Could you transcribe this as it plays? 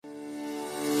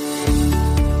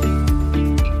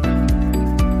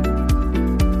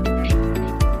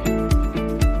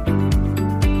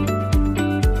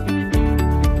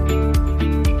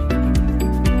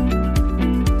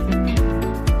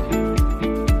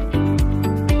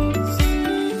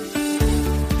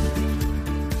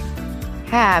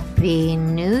Happy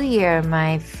New Year,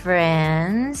 my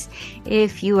friends.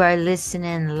 If you are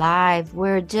listening live,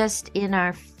 we're just in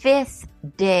our 5th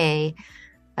day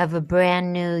of a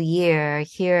brand new year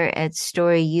here at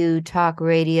Story U Talk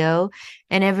Radio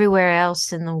and everywhere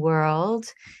else in the world.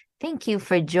 Thank you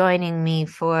for joining me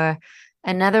for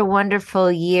another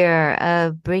wonderful year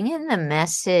of bringing the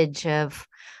message of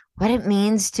what it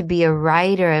means to be a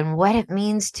writer and what it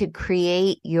means to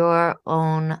create your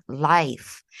own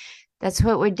life. That's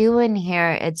what we're doing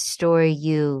here at Story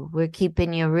U. We're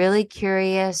keeping you really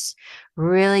curious,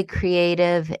 really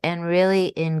creative, and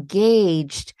really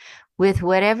engaged with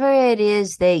whatever it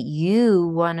is that you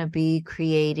want to be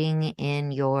creating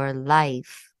in your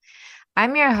life.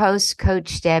 I'm your host,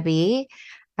 Coach Debby.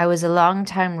 I was a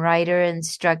longtime writer,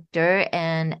 instructor,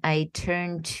 and I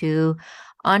turned to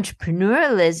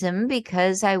entrepreneurialism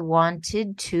because I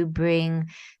wanted to bring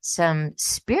some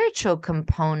spiritual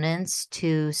components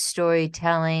to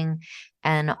storytelling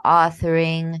and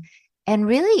authoring, and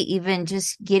really even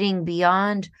just getting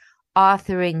beyond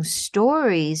authoring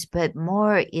stories, but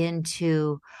more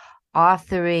into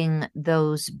authoring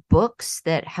those books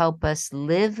that help us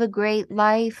live a great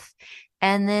life,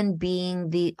 and then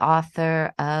being the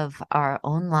author of our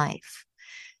own life.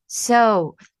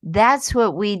 So that's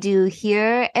what we do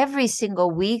here. Every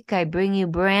single week, I bring you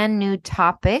brand new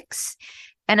topics,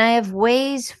 and I have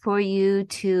ways for you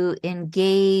to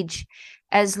engage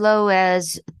as low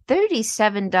as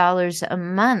 $37 a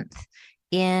month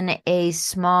in a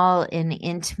small and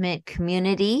intimate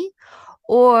community,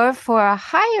 or for a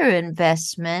higher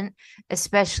investment,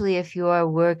 especially if you are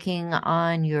working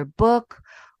on your book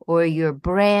or your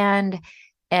brand.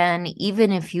 And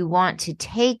even if you want to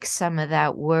take some of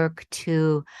that work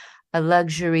to a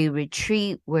luxury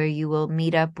retreat where you will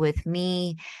meet up with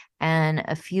me and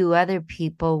a few other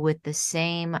people with the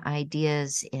same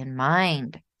ideas in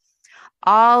mind.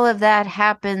 All of that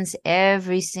happens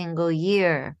every single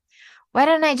year. Why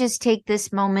don't I just take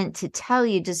this moment to tell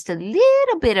you just a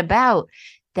little bit about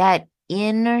that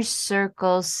Inner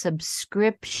Circle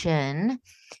subscription.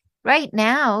 Right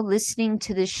now, listening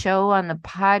to the show on the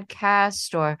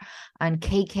podcast or on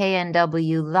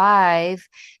KKNW Live,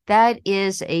 that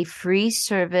is a free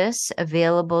service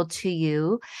available to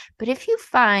you. But if you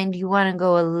find you want to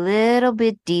go a little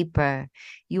bit deeper,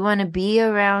 you want to be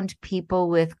around people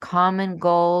with common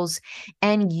goals,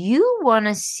 and you want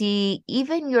to see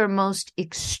even your most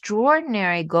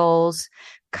extraordinary goals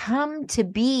come to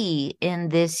be in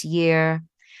this year,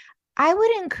 I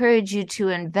would encourage you to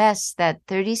invest that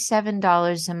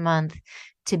 $37 a month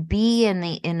to be in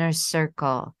the Inner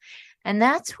Circle. And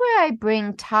that's where I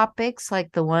bring topics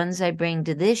like the ones I bring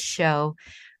to this show,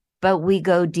 but we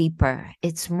go deeper.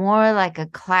 It's more like a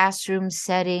classroom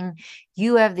setting.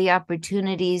 You have the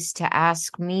opportunities to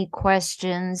ask me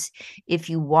questions. If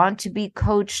you want to be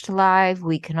coached live,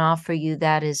 we can offer you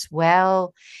that as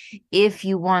well. If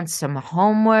you want some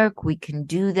homework, we can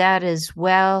do that as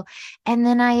well. And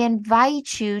then I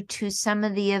invite you to some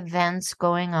of the events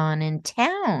going on in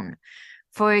town.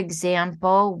 For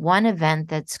example, one event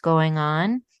that's going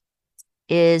on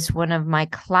is one of my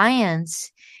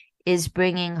clients is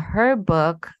bringing her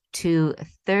book to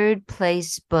Third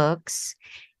Place Books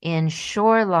in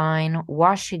Shoreline,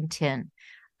 Washington.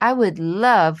 I would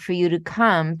love for you to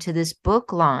come to this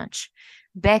book launch.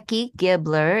 Becky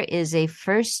Gibler is a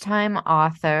first-time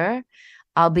author.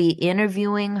 I'll be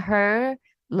interviewing her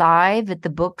live at the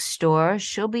bookstore.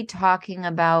 She'll be talking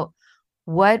about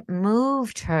what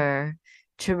moved her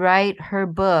to write her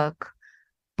book,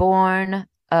 Born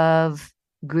of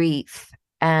Grief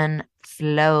and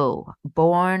Flow.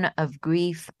 Born of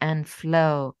Grief and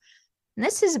Flow. And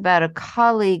this is about a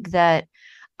colleague that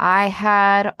I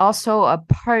had, also a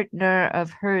partner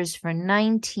of hers for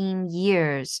 19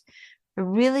 years. A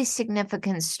really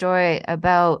significant story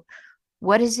about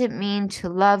what does it mean to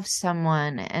love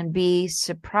someone and be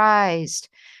surprised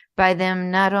by them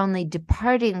not only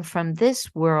departing from this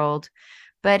world,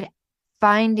 but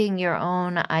finding your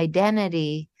own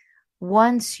identity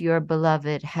once your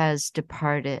beloved has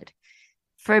departed.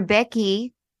 For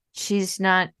Becky, she's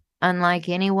not unlike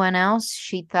anyone else.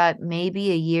 She thought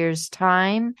maybe a year's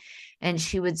time and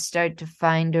she would start to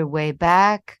find her way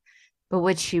back. But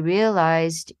what she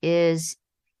realized is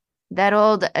that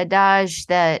old adage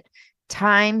that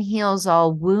time heals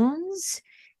all wounds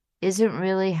isn't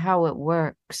really how it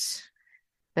works.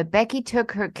 But Becky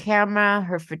took her camera,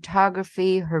 her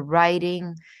photography, her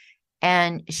writing,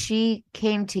 and she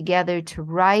came together to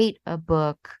write a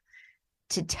book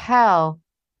to tell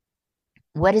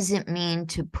what does it mean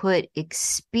to put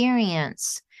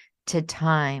experience to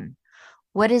time.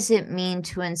 What does it mean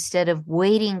to, instead of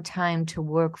waiting time to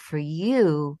work for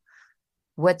you,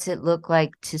 what's it look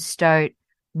like to start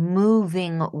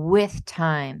moving with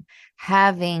time,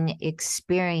 having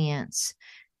experience,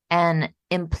 and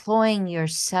employing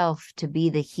yourself to be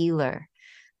the healer?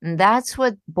 And that's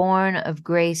what Born of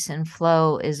Grace and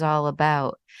Flow is all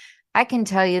about. I can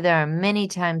tell you there are many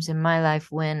times in my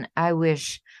life when I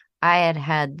wish I had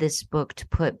had this book to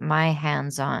put my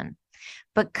hands on.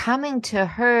 But coming to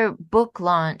her book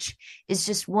launch is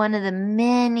just one of the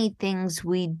many things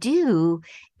we do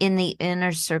in the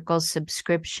Inner Circle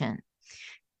subscription.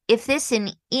 If this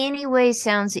in any way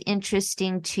sounds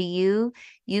interesting to you,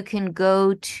 you can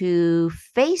go to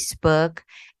Facebook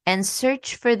and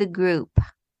search for the group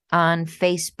on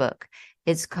Facebook.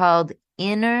 It's called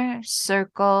Inner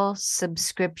Circle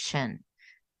Subscription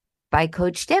by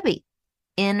Coach Debby.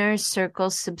 Inner Circle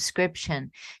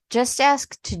subscription. Just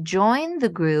ask to join the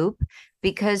group,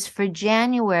 because for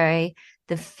January,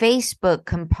 the Facebook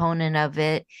component of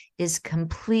it is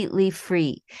completely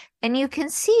free. And you can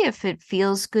see if it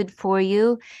feels good for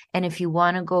you. And if you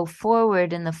want to go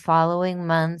forward in the following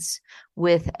months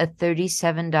with a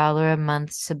 $37 a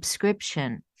month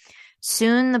subscription.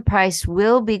 Soon the price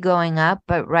will be going up,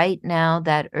 but right now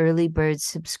that early bird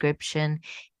subscription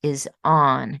is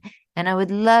on. And I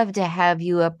would love to have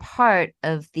you a part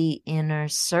of the Inner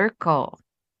Circle.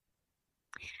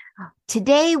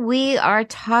 Today we are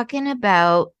talking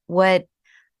about what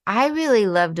I really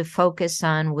love to focus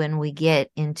on when we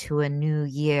get into a new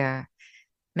year.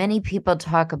 Many people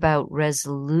talk about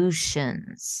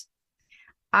resolutions.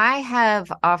 I have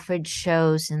offered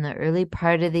shows in the early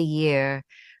part of the year,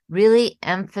 really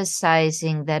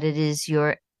emphasizing that it is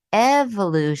your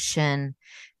evolution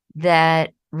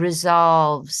that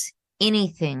resolves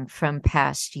anything from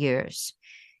past years.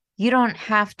 You don't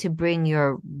have to bring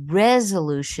your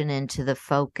resolution into the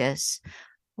focus.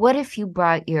 What if you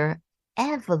brought your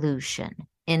evolution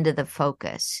into the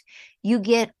focus? You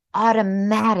get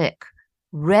automatic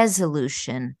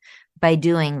resolution by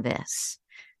doing this.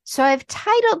 So I've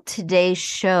titled today's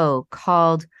show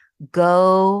called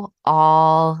Go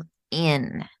All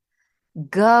In.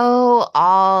 Go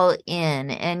all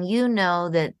in. And you know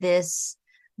that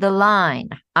the line,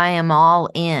 I am all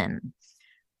in,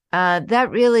 that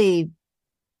really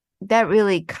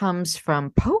comes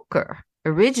from poker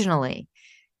originally.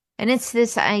 And it's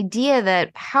this idea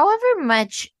that however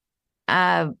much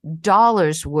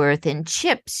dollars worth in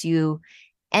chips you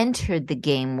entered the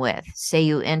game with, say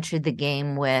you entered the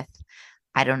game with,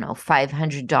 I don't know,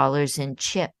 $500 in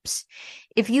chips.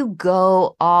 If you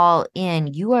go all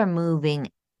in, you are moving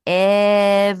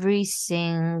every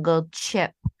single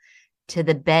chip to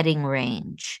the betting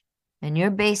range. And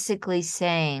you're basically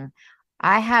saying,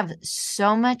 I have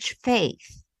so much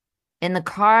faith in the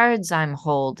cards I'm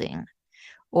holding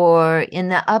or in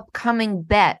the upcoming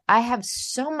bet. I have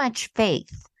so much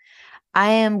faith.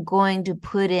 I am going to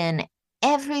put in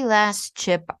every last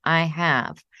chip I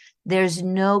have. There's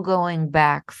no going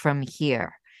back from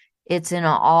here. It's an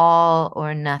all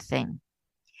or nothing.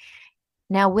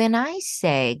 Now, when I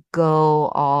say go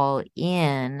all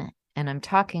in, and I'm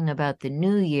talking about the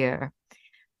new year,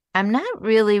 I'm not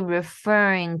really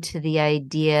referring to the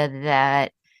idea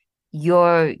that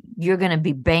you're going to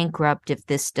be bankrupt if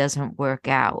this doesn't work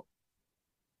out.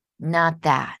 Not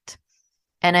that.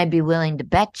 And I'd be willing to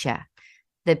bet you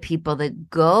that people that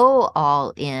go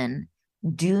all in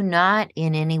do not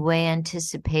in any way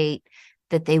anticipate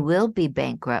that they will be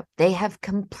bankrupt. They have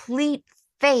complete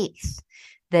faith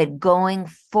that going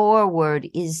forward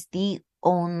is the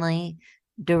only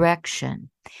direction.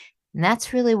 And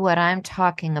that's really what I'm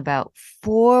talking about.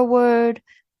 Forward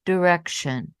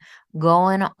direction,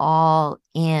 going all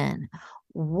in.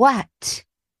 What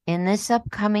in this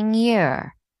upcoming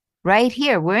year, right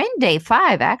here, we're in day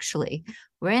 5, actually.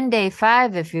 We're in day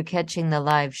 5 if you're catching the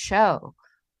live show.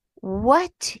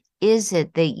 What is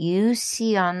it that you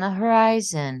see on the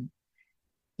horizon?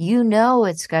 You know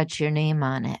it's got your name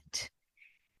on it.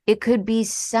 It could be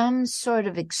some sort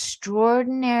of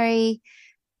extraordinary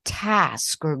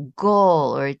task or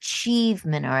goal or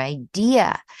achievement or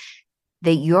idea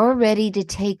that you're ready to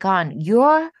take on.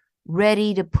 You're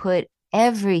ready to put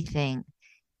everything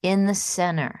in the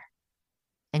center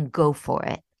and go for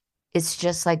it. It's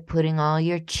just like putting all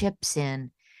your chips in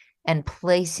and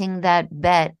placing that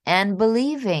bet and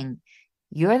believing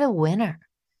you're the winner.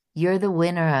 You're the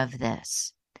winner of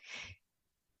this.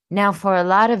 Now, for a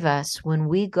lot of us, when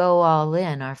we go all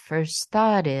in, our first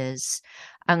thought is,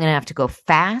 I'm going to have to go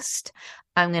fast.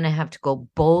 I'm going to have to go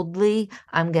boldly.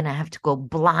 I'm going to have to go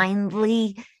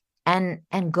blindly. And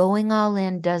going all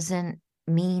in doesn't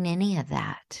mean any of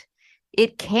that.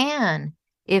 It can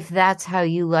if that's how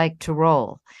you like to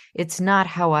roll. It's not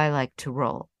how I like to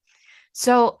roll.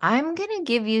 So I'm going to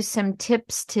give you some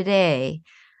tips today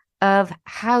of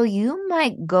how you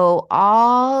might go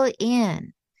all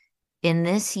in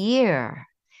this year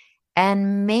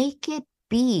and make it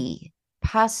be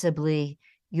possibly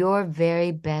your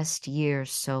very best year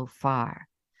so far.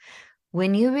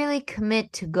 When you really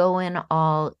commit to going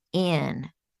all in,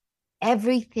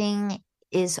 everything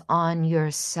is on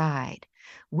your side.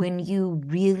 When you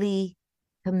really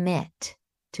commit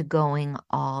to going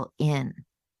all in.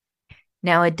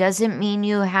 Now, it doesn't mean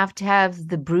you have to have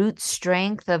the brute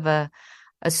strength of a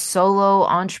solo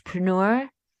entrepreneur.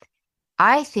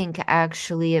 I think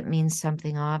actually it means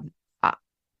something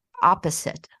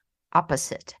opposite.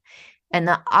 And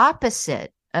the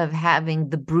opposite of having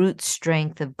the brute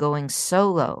strength of going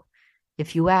solo,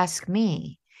 if you ask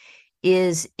me,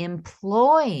 is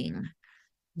employing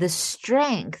the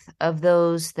strength of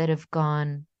those that have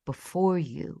gone before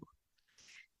you.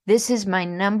 This is my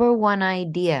number one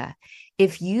idea.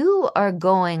 If you are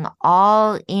going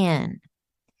all in,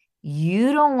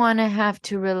 you don't want to have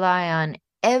to rely on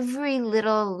every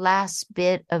little last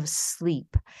bit of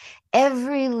sleep,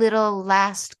 every little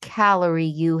last calorie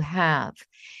you have,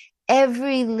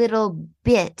 every little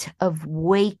bit of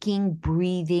waking,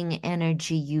 breathing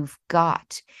energy you've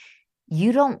got.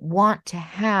 You don't want to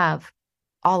have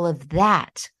all of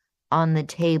that on the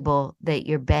table that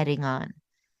you're betting on.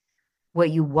 What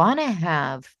you want to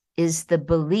have is the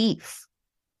belief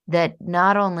that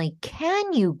not only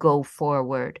can you go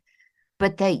forward,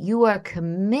 but that you are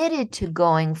committed to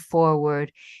going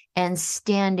forward and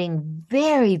standing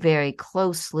very, very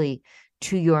closely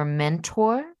to your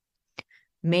mentor.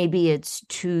 Maybe it's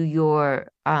to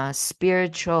your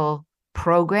spiritual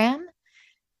program.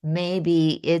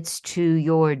 Maybe it's to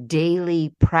your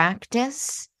daily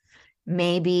practice.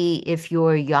 Maybe if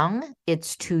you're young,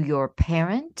 it's to your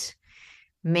parent.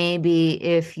 Maybe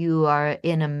if you are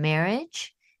in a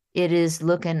marriage, it is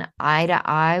looking eye to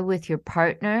eye with your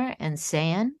partner and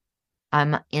saying,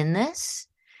 I'm in this.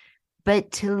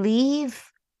 But to leave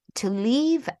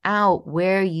out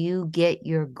where you get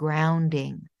your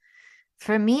grounding.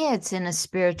 For me, it's in a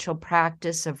spiritual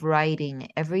practice of writing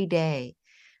every day.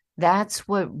 That's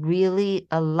what really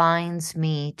aligns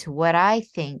me to what I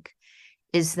think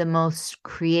is the most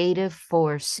creative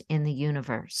force in the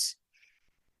universe.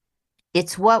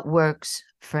 It's what works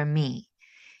for me.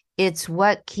 It's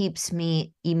what keeps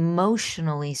me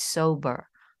emotionally sober,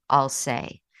 I'll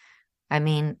say. I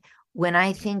mean, when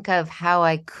I think of how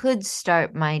I could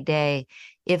start my day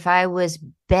if I was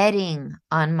betting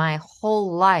on my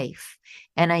whole life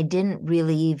and I didn't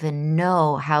really even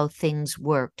know how things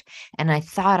worked, and I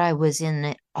thought I was in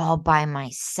it all by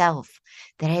myself,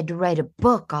 that I had to write a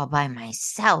book all by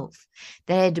myself,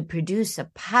 that I had to produce a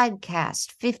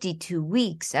podcast 52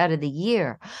 weeks out of the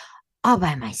year all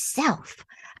by myself.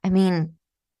 I mean,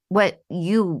 what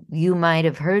you might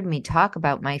have heard me talk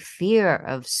about my fear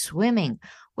of swimming.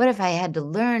 What if I had to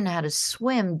learn how to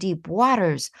swim deep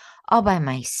waters all by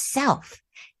myself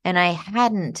and I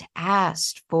hadn't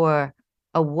asked for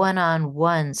a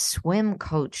one-on-one swim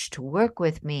coach to work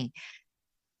with me?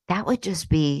 That would just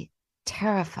be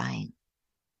terrifying,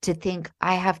 to think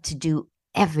I have to do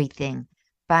everything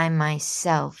by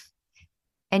myself.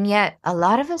 And yet a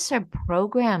lot of us are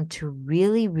programmed to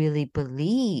really, really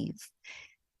believe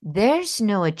there's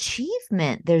no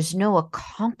achievement, there's no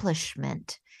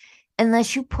accomplishment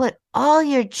unless you put all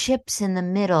your chips in the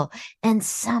middle and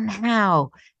somehow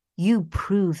you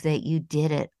prove that you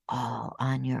did it all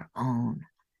on your own.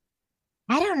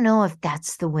 I don't know if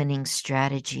that's the winning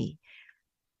strategy.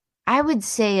 I would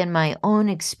say in my own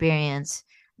experience,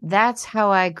 that's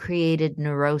how I created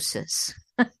neurosis.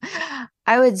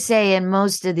 I would say in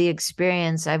most of the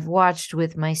experience I've watched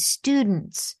with my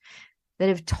students that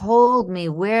have told me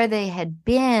where they had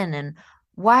been and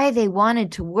why they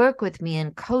wanted to work with me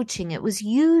in coaching, it was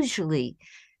usually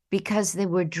because they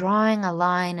were drawing a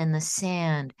line in the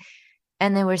sand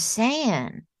and they were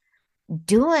saying,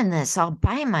 doing this all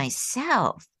by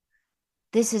myself,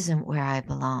 this isn't where I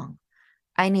belong.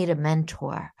 I need a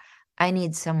mentor. I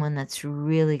need someone that's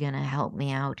really going to help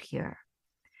me out here.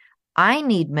 I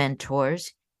need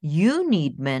mentors. You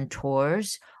need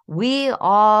mentors. We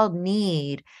all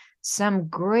need some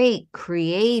great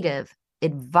creative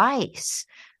advice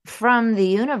from the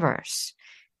universe.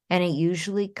 And it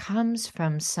usually comes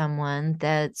from someone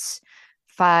that's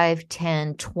 5,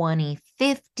 10, 20,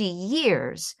 50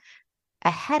 years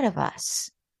ahead of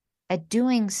us at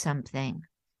doing something.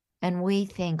 And we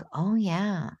think, oh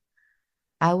yeah,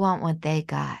 I want what they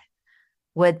got.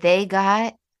 What they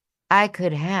got, I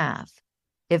could have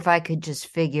if I could just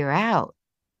figure out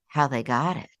how they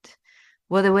got it.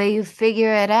 Well, the way you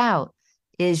figure it out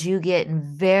is you get in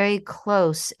very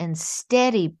close and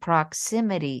steady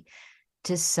proximity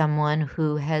to someone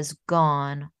who has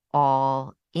gone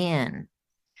all in.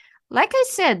 Like I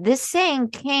said, this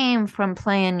saying came from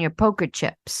playing your poker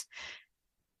chips.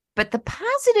 But the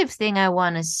positive thing I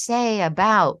want to say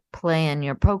about playing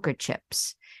your poker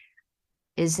chips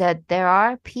is that there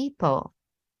are people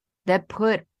that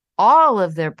put all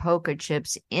of their poker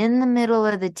chips in the middle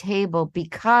of the table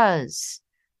because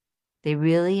they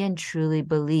really and truly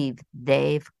believe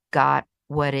they've got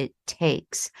what it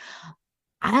takes.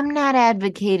 I'm not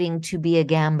advocating to be a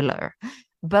gambler,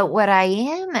 but what I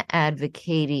am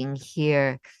advocating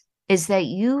here is that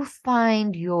you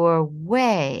find your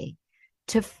way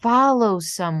to follow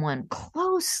someone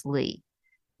closely,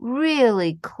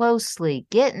 really closely,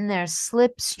 get in their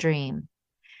slipstream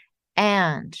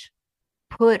and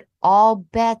put all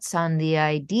bets on the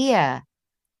idea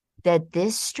that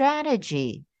this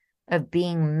strategy of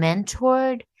being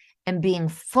mentored and being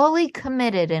fully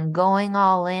committed and going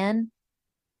all in,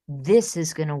 this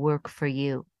is going to work for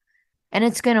you. And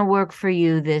it's going to work for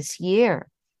you this year.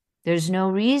 There's no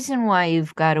reason why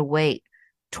you've got to wait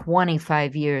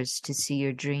 25 years to see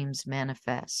your dreams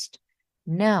manifest.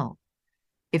 No.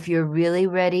 If you're really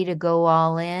ready to go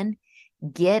all in,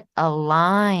 get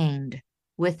aligned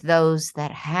with those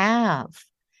that have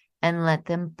and let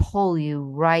them pull you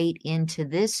right into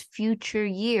this future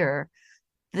year,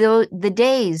 the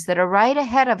days that are right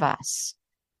ahead of us,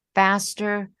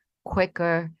 faster,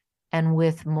 quicker, and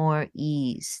with more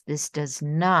ease. This does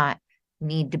not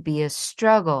need to be a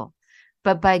struggle.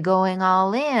 But by going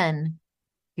all in,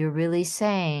 you're really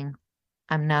saying,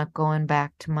 I'm not going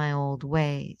back to my old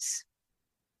ways.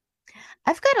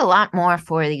 I've got a lot more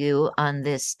for you on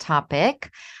this topic.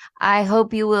 I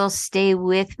hope you will stay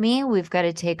with me. We've got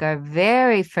to take our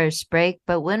very first break,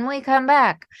 but when we come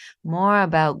back, more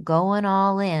about going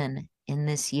all in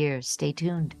this year. Stay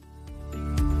tuned.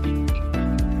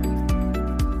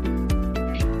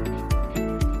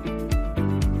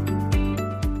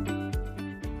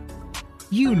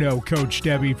 You know Coach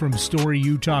Debby from Story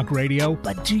U Talk Radio,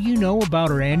 but do you know about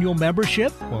her annual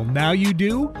membership? Well, now you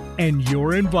do, and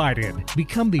you're invited.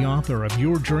 Become the author of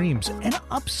your dreams and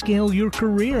upscale your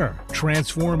career.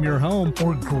 Transform your home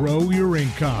or grow your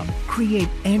income. Create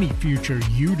any future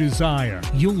you desire.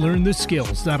 You'll learn the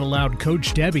skills that allowed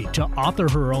Coach Debby to author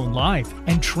her own life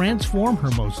and transform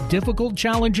her most difficult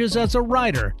challenges as a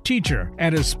writer, teacher,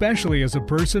 and especially as a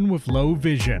person with low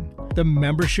vision. The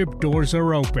membership doors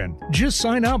are open. Just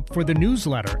sign up for the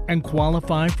newsletter and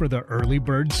qualify for the early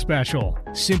bird special.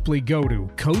 Simply go to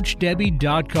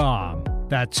CoachDebby.com.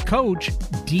 That's Coach,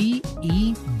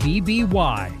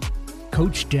 D-E-B-B-Y,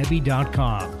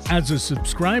 CoachDebby.com. As a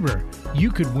subscriber,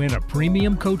 you could win a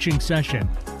premium coaching session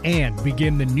and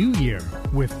begin the new year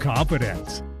with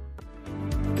confidence.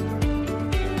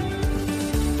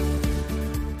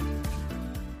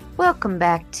 Welcome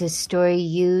back to Story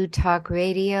U Talk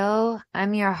Radio.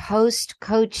 I'm your host,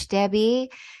 Coach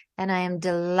Debby, and I am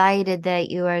delighted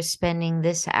that you are spending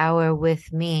this hour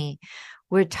with me.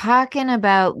 We're talking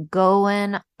about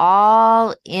going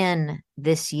all in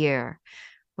this year.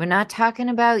 We're not talking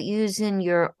about using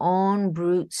your own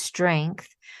brute strength.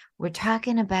 We're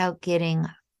talking about getting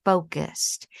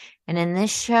focused. And in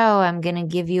this show, I'm going to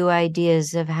give you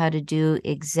ideas of how to do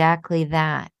exactly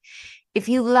that. If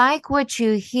you like what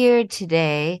you hear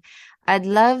today, I'd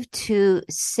love to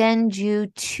send you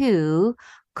to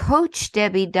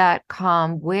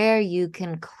CoachDebby.com where you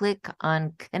can click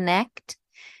on Connect,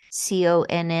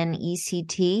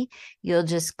 C-O-N-N-E-C-T. You'll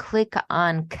just click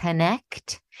on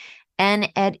Connect.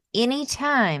 And at any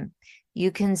time,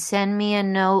 you can send me a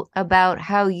note about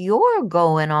how you're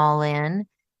going all in,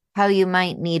 how you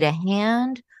might need a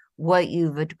hand, what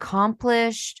you've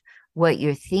accomplished, what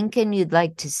you're thinking you'd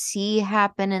like to see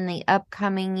happen in the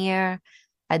upcoming year.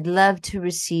 I'd love to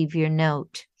receive your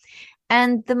note.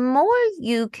 And the more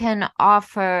you can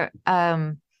offer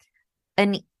an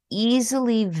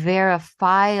easily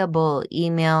verifiable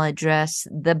email address,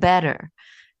 the better.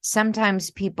 Sometimes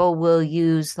people will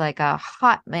use like a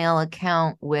Hotmail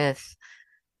account with,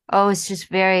 it's just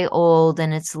very old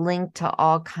and it's linked to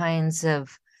all kinds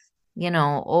of,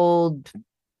 old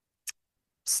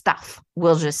stuff,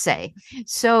 we'll just say.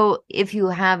 So if you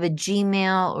have a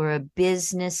Gmail or a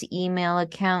business email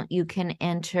account you can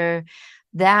enter,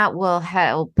 that will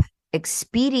help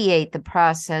expedite the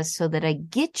process so that I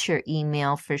get your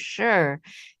email for sure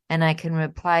and I can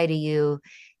reply to you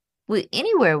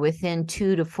anywhere within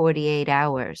 2 to 48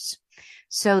 hours.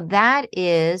 So that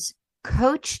is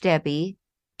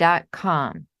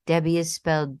CoachDebby.com. Debby is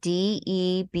spelled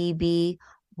D-E-B-B-Y.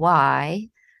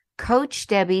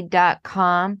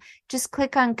 coachdebby.com. Just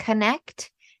click on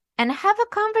connect and have a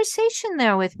conversation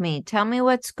there with me. Tell me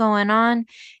what's going on,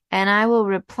 and I will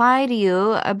reply to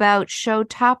you about show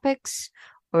topics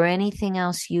or anything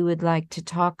else you would like to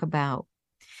talk about.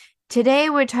 Today,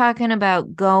 we're talking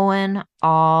about going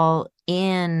all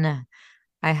in.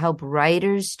 I help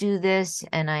writers do this,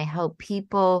 and I help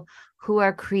people who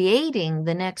are creating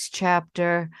the next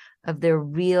chapter of their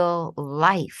real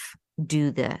life do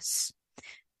this.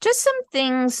 Just some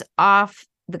things off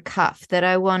the cuff that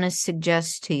I want to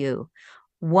suggest to you.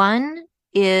 One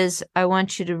is I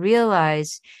want you to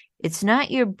realize it's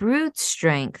not your brute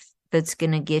strength that's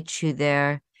going to get you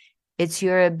there. It's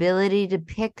your ability to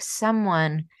pick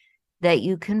someone that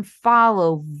you can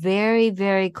follow very,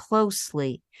 very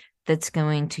closely that's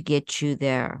going to get you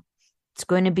there. It's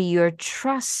going to be your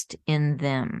trust in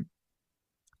them.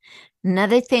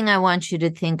 Another thing I want you to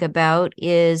think about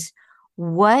is,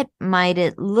 what might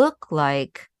it look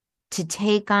like to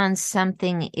take on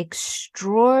something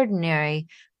extraordinary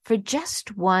for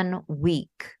just 1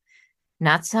 week?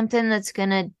 Not something that's going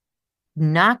to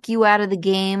knock you out of the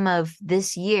game of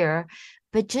this year,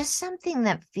 but just something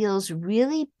that feels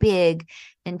really big,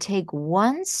 and take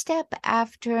one step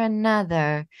after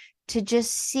another to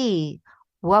just see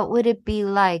what would it be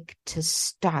like to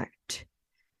start.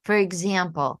 For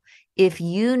example, if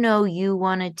you know you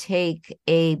want to take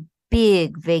a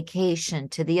big vacation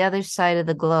to the other side of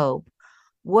the globe,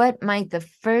 what might the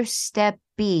first step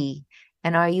be,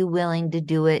 and are you willing to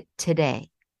do it today?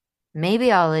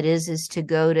 Maybe all it is to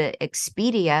go to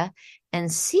Expedia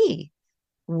and see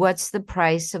what's the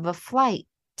price of a flight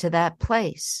to that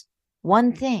place.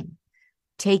 One thing,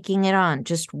 taking it on,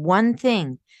 just one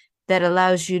thing that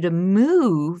allows you to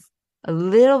move a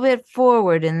little bit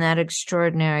forward in that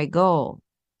extraordinary goal.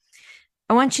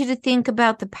 I want you to think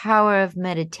about the power of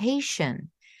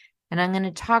meditation, and I'm going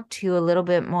to talk to you a little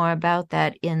bit more about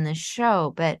that in the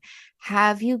show, but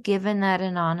have you given that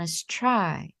an honest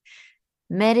try?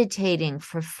 Meditating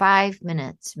for 5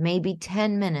 minutes, maybe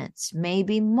 10 minutes,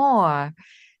 maybe more,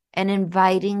 and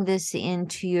inviting this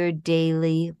into your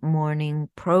daily morning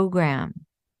program.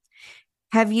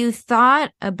 Have you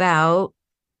thought about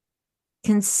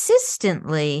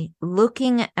consistently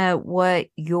looking at what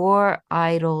your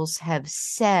idols have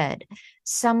said?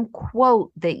 Some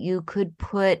quote that you could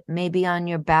put maybe on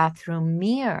your bathroom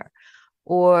mirror,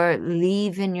 or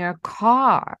leave in your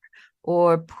car,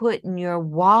 or put in your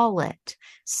wallet,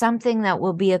 something that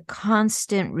will be a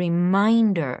constant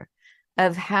reminder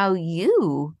of how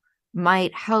you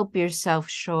might help yourself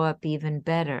show up even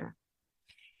better.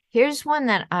 Here's one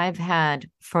that I've had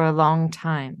for a long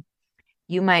time.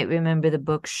 You might remember the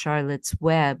book Charlotte's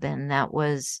Web, and that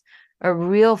was a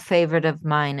real favorite of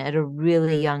mine at a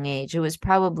really young age. It was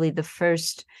probably the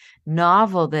first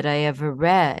novel that I ever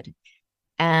read.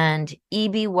 And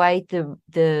E.B. White,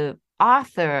 the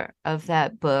author of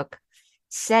that book,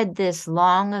 said this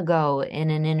long ago in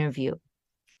an interview.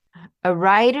 A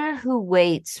writer who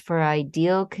waits for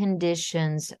ideal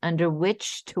conditions under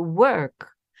which to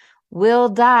work will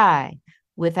die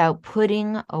without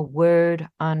putting a word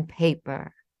on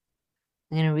paper.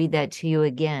 I'm going to read that to you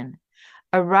again.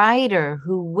 A writer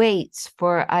who waits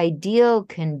for ideal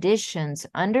conditions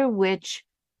under which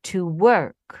to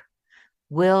work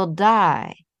will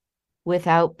die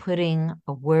without putting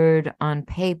a word on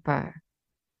paper.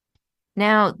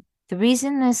 Now, the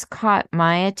reason this caught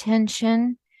my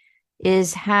attention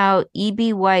is how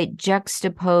E.B. White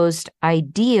juxtaposed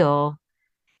ideal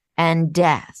and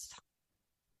death.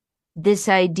 This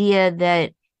idea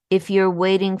that if you're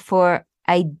waiting for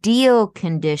ideal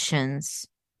conditions,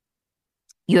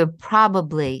 you're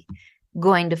probably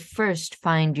going to first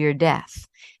find your death,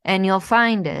 and you'll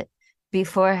find it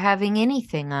before having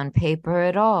anything on paper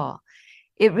at all.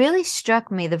 It really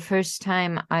struck me the first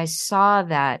time I saw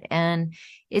that, and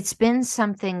it's been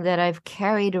something that I've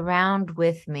carried around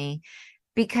with me,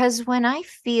 because when I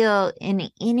feel in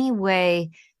any way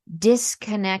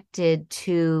disconnected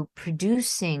to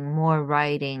producing more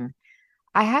writing,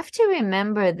 I have to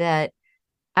remember that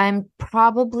I'm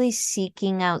probably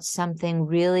seeking out something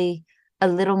really a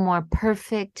little more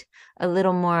perfect, a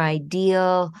little more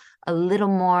ideal, a little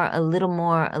more,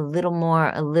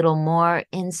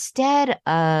 instead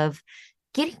of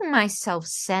getting myself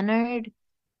centered,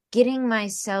 getting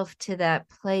myself to that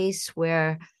place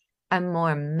where I'm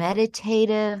more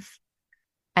meditative,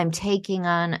 I'm taking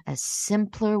on a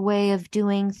simpler way of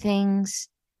doing things.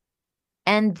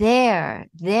 And there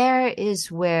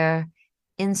is where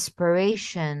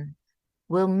inspiration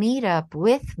will meet up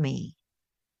with me.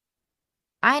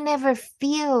 I never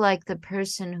feel like the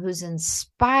person who's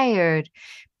inspired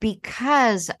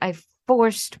because I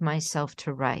forced myself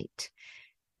to write.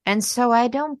 And so I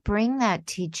don't bring that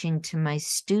teaching to my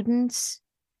students.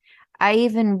 I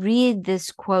even read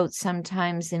this quote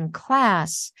sometimes in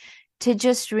class to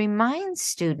just remind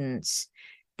students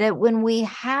that when we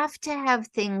have to have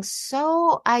things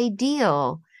so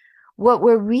ideal, what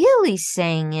we're really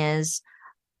saying is,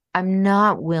 I'm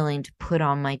not willing to put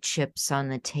all my chips on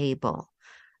the table.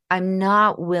 I'm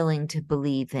not willing to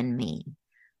believe in me.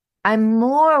 I'm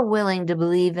more willing to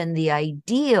believe in the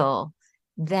ideal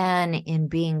than in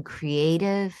being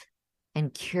creative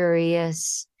and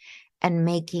curious and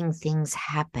making things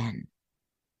happen.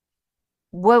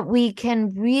 What we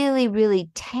can really, really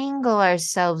tangle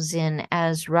ourselves in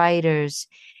as writers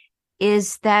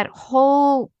is that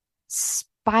whole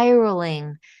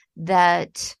spiraling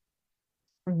that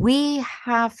we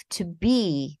have to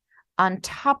be on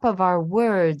top of our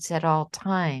words at all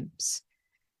times.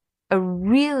 A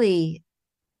really,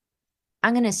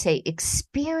 I'm going to say,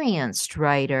 experienced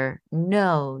writer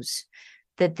knows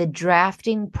that the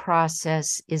drafting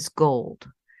process is gold.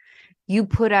 You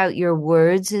put out your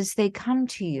words as they come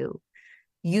to you.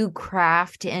 You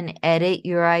craft and edit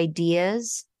your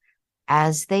ideas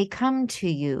as they come to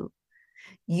you.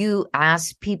 You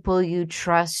ask people you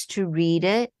trust to read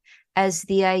it as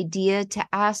the idea to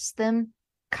ask them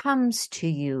comes to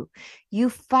you. You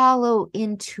follow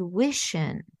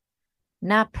intuition,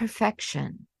 not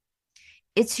perfection.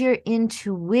 It's your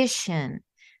intuition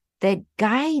that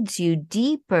guides you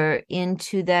deeper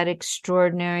into that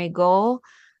extraordinary goal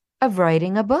of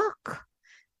writing a book,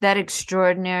 that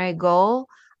extraordinary goal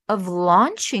of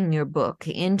launching your book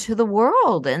into the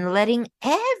world and letting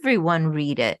everyone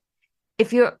read it.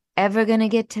 If you're ever going to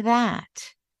get to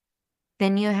that,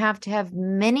 then you have to have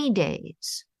many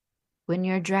days when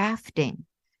you're drafting,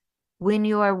 when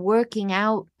you are working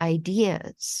out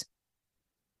ideas.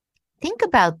 Think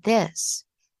about this.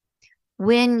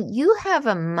 When you have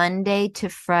a Monday to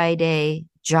Friday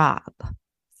job,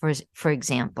 for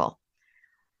example,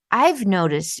 I've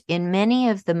noticed in many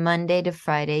of the Monday to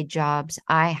Friday jobs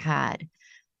I had,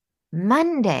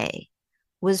 Monday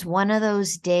was one of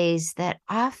those days that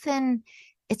often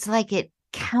it's like it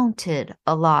counted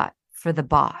a lot for the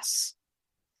boss.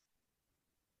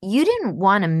 You didn't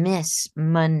want to miss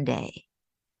Monday.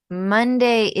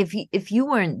 Monday, if you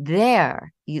weren't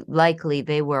there, likely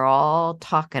they were all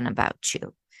talking about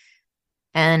you.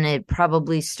 And it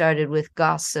probably started with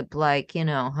gossip like,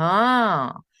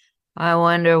 I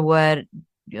wonder what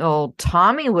old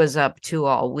Tommy was up to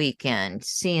all weekend,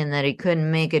 seeing that he couldn't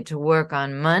make it to work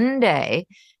on Monday,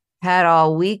 had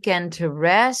all weekend to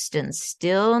rest and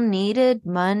still needed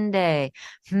Monday.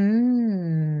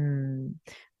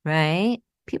 Right?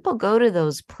 People go to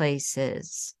those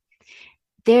places.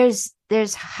 There's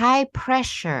high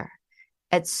pressure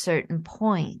at certain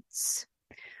points.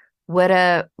 What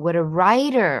a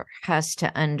writer has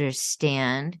to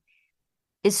understand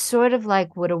is sort of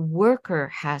like what a worker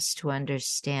has to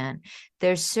understand.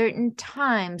 There's certain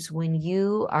times when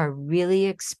you are really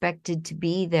expected to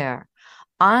be there.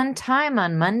 On time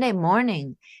on Monday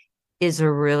morning is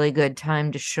a really good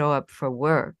time to show up for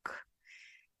work.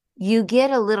 You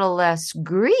get a little less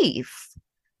grief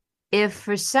if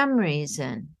for some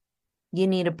reason you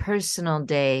need a personal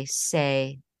day,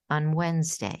 say on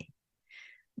Wednesday.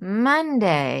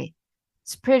 Monday,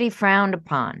 it's pretty frowned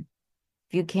upon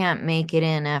if you can't make it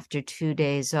in after 2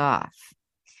 days off.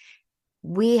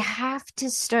 We have to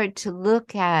start to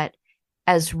look at,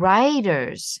 as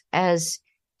writers, as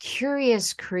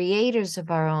curious creators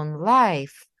of our own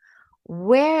life,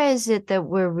 where is it that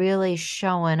we're really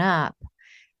showing up?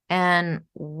 And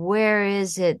where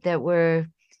is it that we're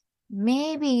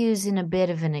maybe using a bit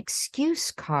of an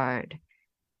excuse card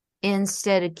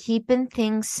instead of keeping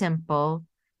things simple,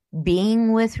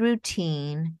 being with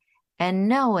routine, and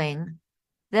knowing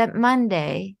that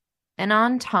Monday and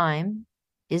on time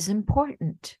is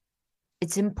important.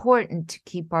 It's important to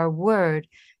keep our word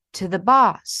to the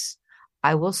boss.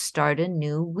 I will start a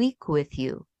new week with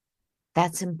you.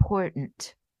 That's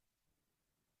important.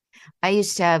 I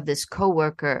used to have this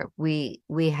coworker. We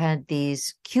had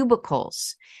these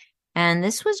cubicles, and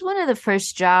this was one of the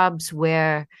first jobs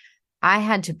where I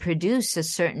had to produce a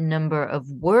certain number of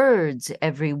words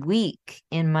every week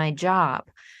in my job.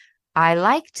 I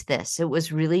liked this. It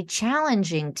was really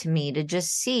challenging to me to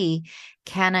just see,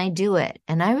 can I do it?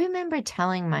 And I remember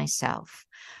telling myself,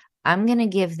 I'm going to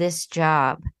give this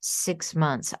job 6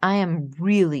 months. I am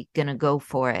really going to go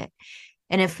for it.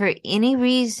 And if for any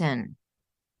reason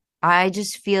I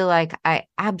just feel like I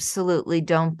absolutely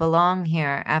don't belong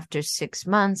here after 6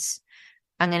 months,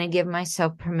 I'm going to give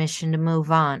myself permission to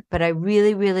move on. But I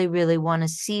really, really, really want to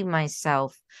see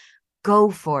myself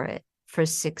go for it for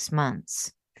 6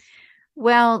 months.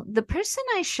 Well, the person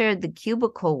I shared the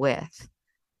cubicle with,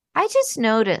 I just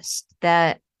noticed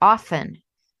that often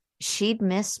she'd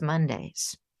miss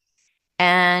Mondays.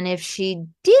 And if she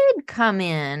did come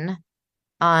in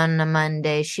on a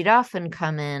Monday, she'd often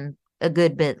come in a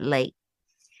good bit late.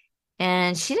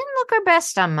 And she didn't look her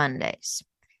best on Mondays.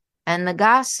 And the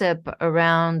gossip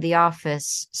around the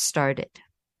office started.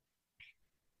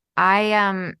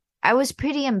 I was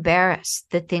pretty embarrassed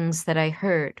the things that I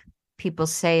heard people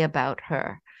say about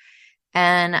her.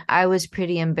 And I was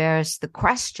pretty embarrassed the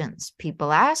questions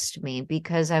people asked me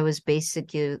because I was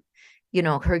basically,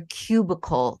 her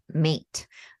cubicle mate.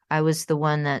 I was the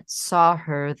one that saw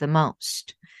her the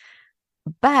most.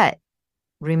 But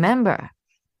remember,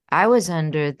 I was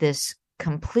under this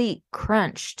complete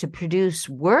crunch to produce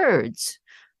words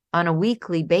on a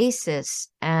weekly basis.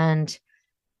 And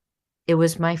it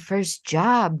was my first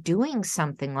job doing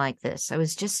something like this. I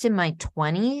was just in my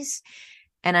 20s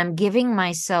and I'm giving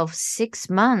myself 6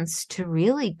 months to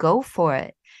really go for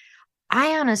it.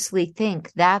 I honestly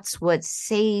think that's what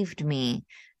saved me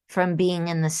from being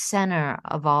in the center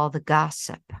of all the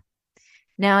gossip.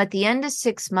 Now, at the end of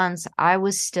 6 months, I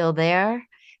was still there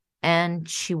and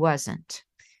she wasn't.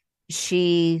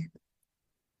 It's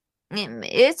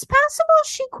possible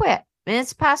she quit.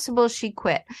 It's possible she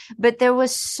quit. But there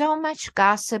was so much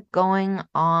gossip going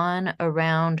on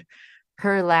around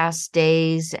her last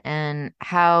days and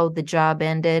how the job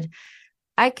ended.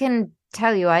 I can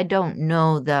tell you, I don't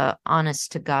know the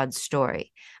honest to God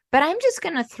story, but I'm just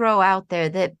going to throw out there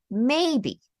that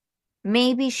maybe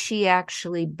she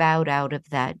actually bowed out of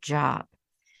that job.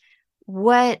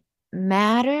 What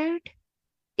mattered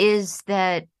is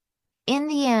that in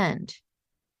the end,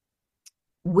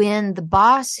 when the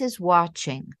boss is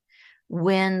watching,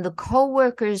 when the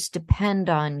coworkers depend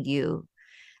on you,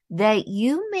 that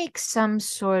you make some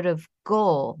sort of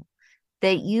goal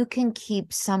that you can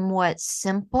keep somewhat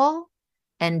simple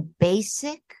and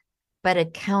basic, but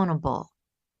accountable.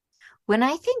 When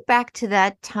I think back to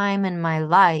that time in my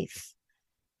life,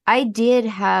 I did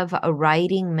have a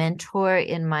writing mentor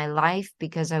in my life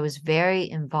because I was very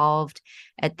involved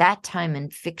at that time in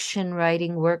fiction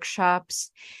writing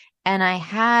workshops. And I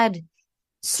had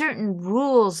certain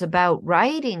rules about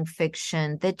writing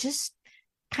fiction that just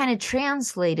kind of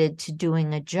translated to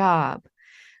doing a job.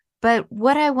 But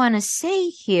what I want to say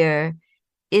here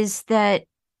is that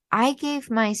I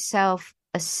gave myself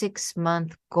a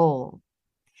 6-month goal.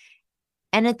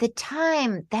 And at the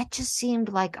time, that just seemed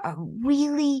like a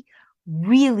really,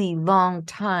 really long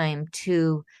time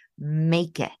to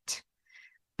make it.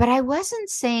 But I wasn't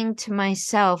saying to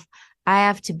myself, I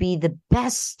have to be the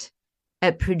best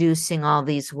at producing all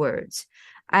these words.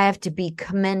 I have to be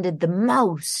commended the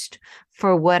most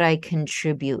for what I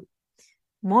contribute.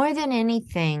 More than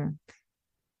anything,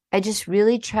 I just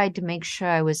really tried to make sure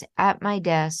I was at my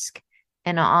desk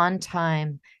and on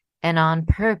time and on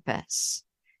purpose.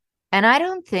 And I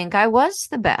don't think I was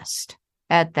the best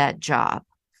at that job.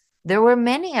 There were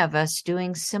many of us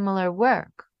doing similar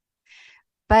work,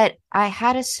 but I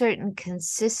had a certain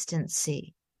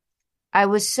consistency. I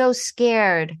was so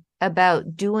scared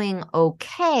about doing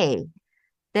okay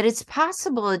that it's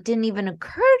possible it didn't even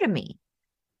occur to me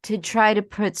to try to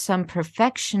put some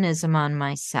perfectionism on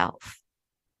myself.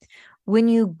 When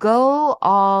you go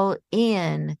all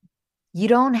in, you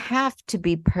don't have to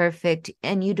be perfect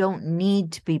and you don't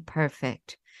need to be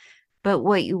perfect. But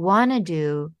what you want to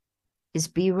do is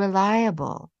be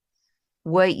reliable.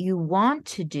 What you want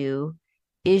to do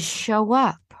is show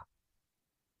up.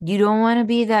 You don't want to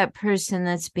be that person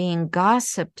that's being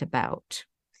gossiped about.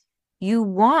 You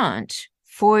want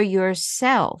for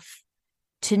yourself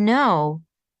to know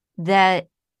that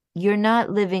you're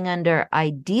not living under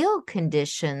ideal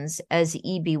conditions, as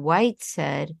E.B. White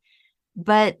said,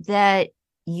 but that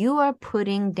you are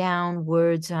putting down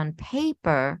words on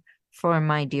paper. For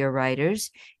my dear writers,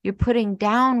 you're putting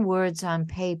down words on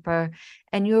paper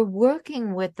and you're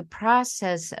working with the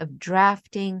process of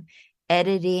drafting,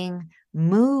 editing,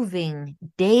 moving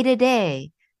day to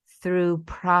day through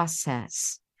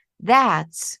process.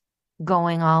 That's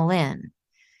going all in.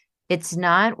 It's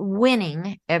not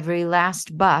winning every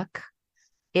last buck.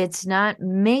 It's not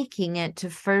making it to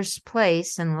first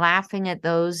place and laughing at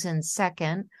those in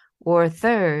second or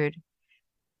third.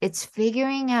 It's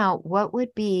figuring out what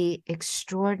would be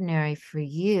extraordinary for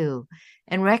you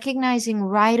and recognizing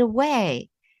right away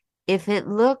if it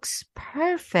looks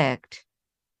perfect,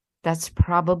 that's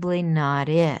probably not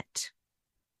it.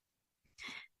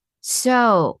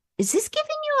 So, is this giving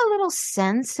you a little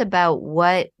sense about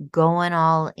what going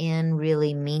all in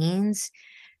really means?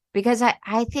 Because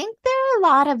I think there are a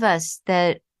lot of us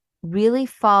that really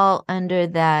fall under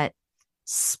that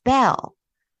spell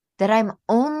that I'm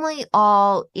only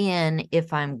all in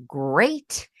if I'm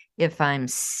great, if I'm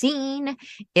seen,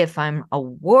 if I'm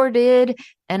awarded,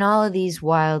 and all of these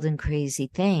wild and crazy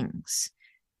things.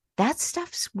 That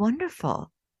stuff's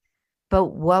wonderful. But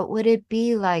what would it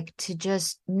be like to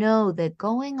just know that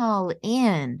going all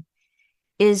in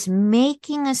is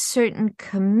making a certain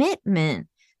commitment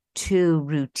to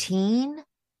routine,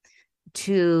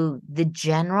 to the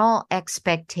general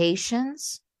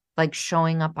expectations, like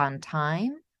showing up on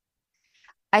time?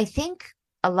 I think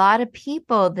a lot of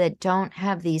people that don't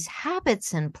have these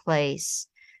habits in place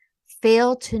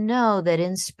fail to know that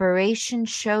inspiration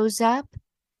shows up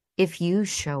if you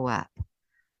show up.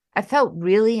 I felt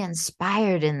really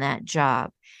inspired in that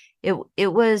job. It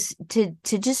was to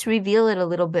just reveal it a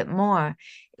little bit more.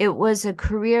 It was a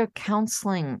career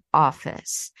counseling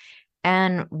office,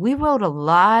 and we wrote a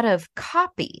lot of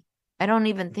copy. I don't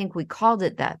even think we called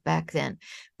it that back then,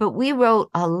 but we wrote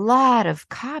a lot of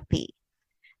copy.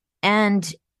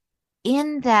 And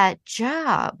in that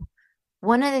job,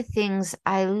 one of the things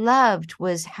I loved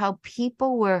was how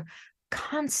people were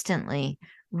constantly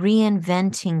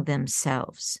reinventing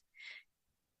themselves.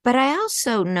 But I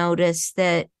also noticed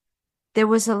that there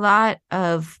was a lot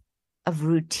of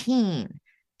routine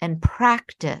and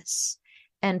practice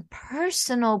and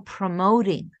personal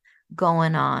promoting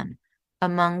going on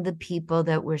among the people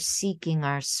that were seeking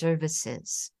our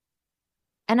services.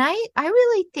 And I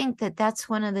really think that that's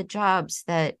one of the jobs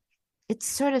that it's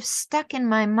sort of stuck in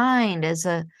my mind as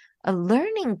a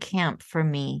learning camp for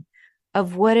me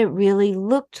of what it really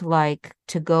looked like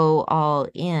to go all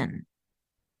in.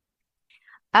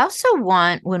 I also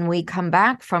want, when we come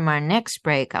back from our next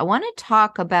break, I want to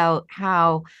talk about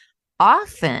how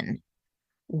often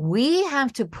we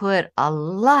have to put a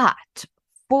lot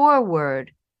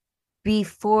forward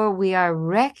before we are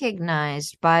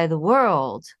recognized by the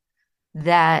world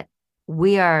that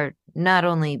we are not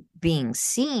only being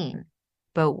seen,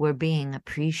 but we're being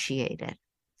appreciated.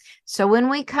 So when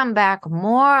we come back,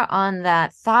 more on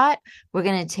that thought. We're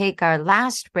going to take our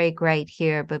last break right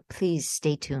here, but please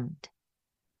stay tuned.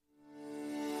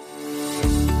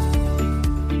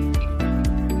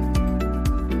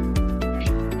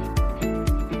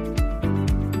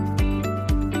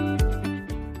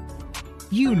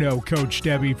 You know Coach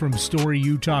Debby from Story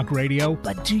U Talk Radio,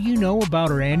 but do you know about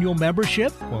her annual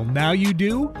membership? Well, now you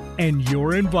do, and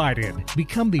you're invited.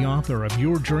 Become the author of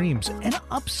your dreams and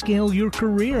upscale your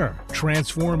career.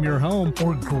 Transform your home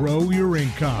or grow your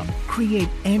income. Create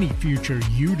any future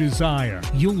you desire.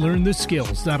 You'll learn the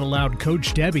skills that allowed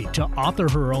Coach Debby to author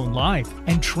her own life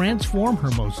and transform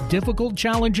her most difficult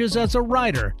challenges as a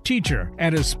writer, teacher,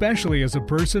 and especially as a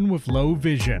person with low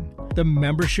vision. The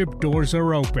membership doors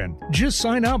are open. Just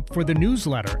sign up for the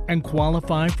newsletter and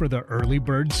qualify for the early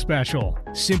bird special.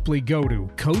 Simply go to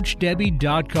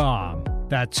CoachDebby.com.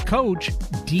 That's Coach,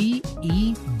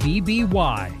 D-E-B-B-Y,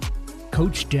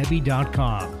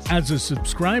 CoachDebby.com. As a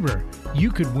subscriber,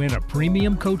 you could win a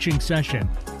premium coaching session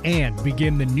and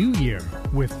begin the new year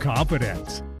with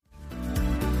confidence.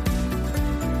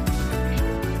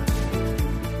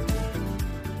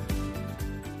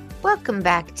 Welcome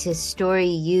back to Story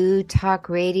U Talk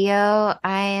Radio.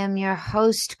 I am your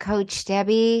host, Coach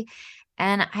Debby,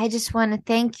 and I just want to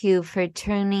thank you for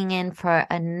tuning in for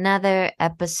another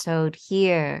episode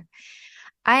here.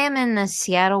 I am in the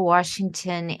Seattle,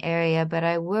 Washington area, but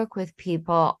I work with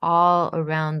people all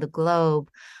around the globe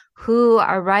who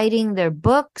are writing their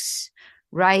books,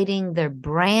 writing their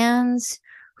brands,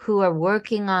 who are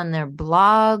working on their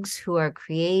blogs, who are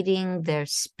creating their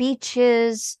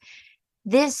speeches.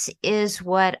 This is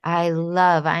what I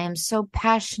love. I am so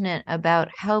passionate about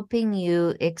helping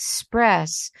you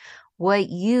express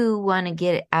what you want to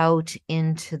get out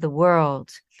into the world.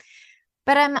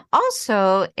 But I'm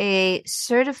also a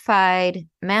certified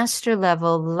master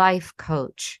level life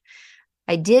coach.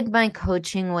 I did my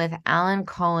coaching with Alan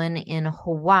Cohen in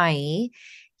Hawaii.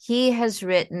 He has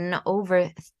written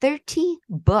over 30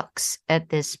 books at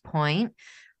this point.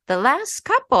 The last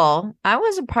couple, I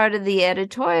was a part of the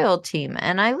editorial team,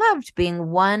 and I loved being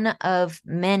one of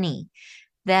many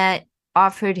that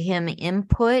offered him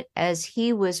input as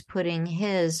he was putting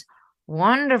his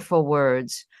wonderful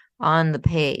words on the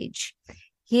page.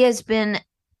 He has been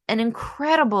an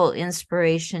incredible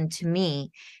inspiration to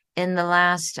me in the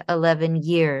last 11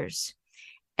 years.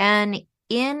 And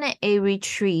in a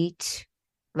retreat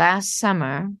last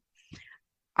summer,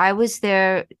 I was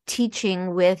there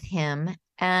teaching with him,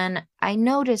 and I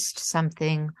noticed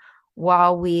something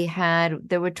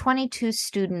there were 22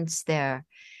 students there.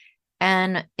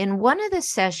 And in one of the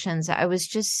sessions, I was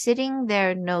just sitting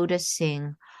there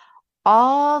noticing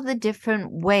all the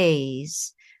different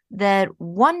ways that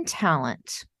one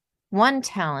talent,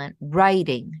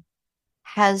 writing,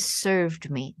 has served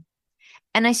me.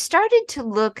 And I started to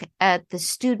look at the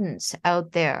students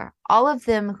out there, all of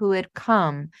them who had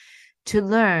come to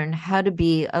learn how to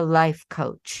be a life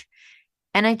coach.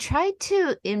 And I tried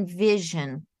to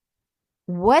envision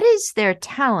what is their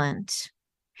talent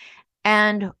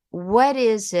and what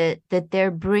is it that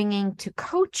they're bringing to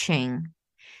coaching,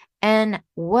 and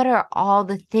what are all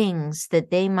the things that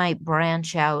they might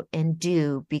branch out and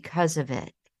do because of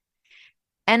it.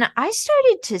 And I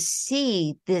started to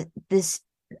see this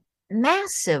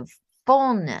massive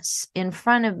fullness in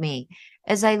front of me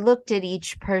as I looked at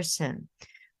each person.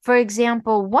 For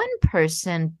example, one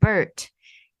person, Bert,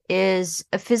 is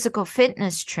a physical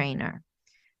fitness trainer.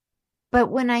 But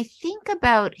when I think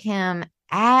about him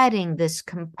adding this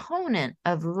component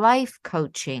of life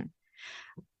coaching,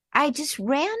 I just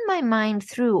ran my mind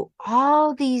through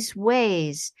all these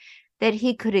ways that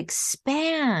he could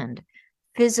expand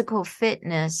physical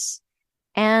fitness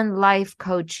and life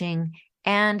coaching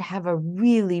and have a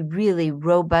really, really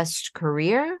robust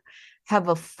career, have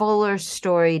a fuller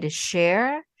story to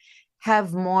share,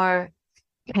 have more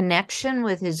connection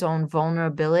with his own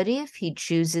vulnerability if he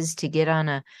chooses to get on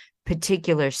a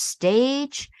particular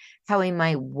stage, how he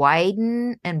might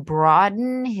widen and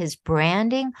broaden his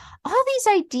branding. All these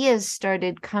ideas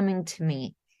started coming to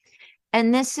me.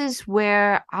 And this is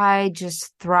where I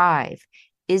just thrive,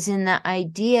 is in the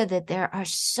idea that there are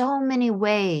so many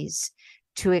ways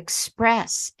to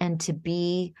express and to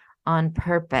be on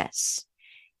purpose.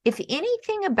 If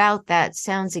anything about that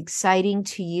sounds exciting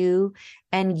to you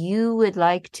and you would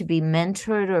like to be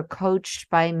mentored or coached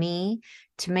by me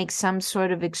to make some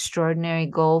sort of extraordinary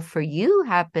goal for you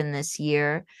happen this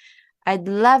year, I'd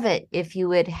love it if you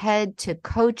would head to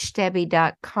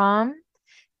CoachDebby.com,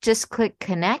 just click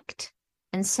connect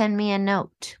and send me a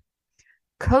note.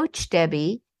 Coach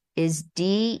Debby is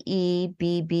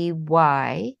Debby,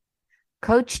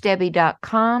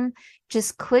 CoachDebby.com.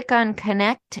 Just click on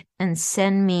connect and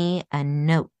send me a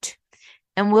note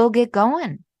and we'll get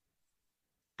going.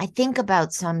 I think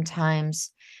about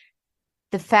sometimes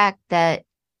the fact that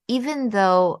even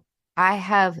though I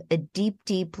have a deep,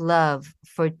 deep love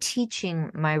for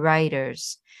teaching my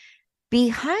writers,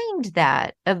 behind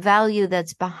that, a value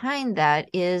that's behind that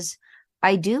is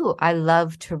I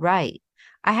love to write.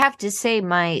 I have to say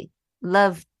my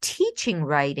love teaching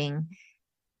writing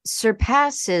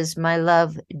surpasses my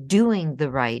love doing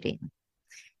the writing.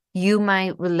 You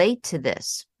might relate to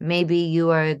this. Maybe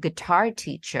you are a guitar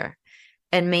teacher,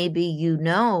 and maybe you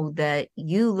know that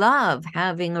you love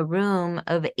having a room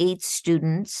of 8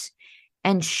 students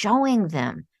and showing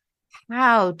them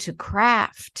how to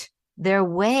craft their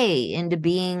way into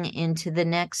being into the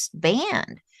next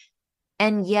band.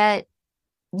 And yet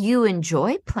you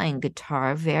enjoy playing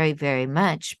guitar very, very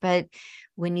much. But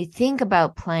when you think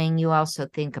about playing, you also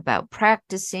think about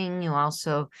practicing. You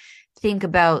also think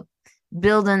about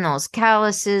building those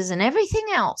calluses and everything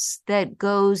else that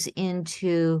goes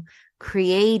into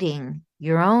creating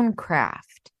your own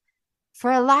craft.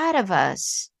 For a lot of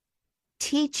us,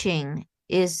 teaching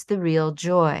is the real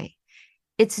joy.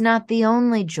 It's not the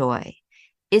only joy.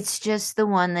 It's just the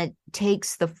one that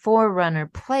takes the forerunner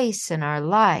place in our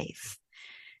life.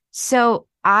 So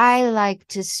I like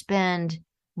to spend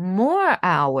more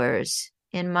hours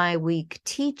in my week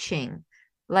teaching,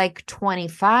 like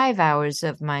 25 hours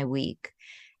of my week.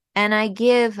 And I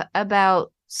give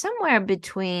about somewhere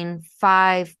between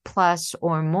 5+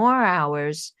 or more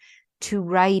hours to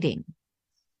writing.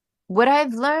 What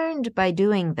I've learned by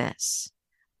doing this,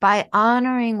 by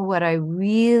honoring what I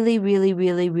really, really,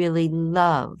 really, really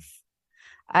love,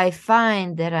 I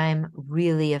find that I'm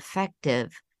really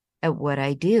effective at what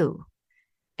I do.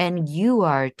 And you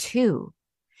are too.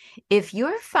 If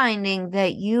you're finding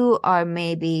that you are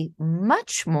maybe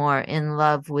much more in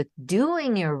love with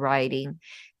doing your writing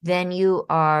than you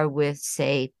are with,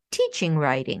 say, teaching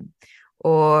writing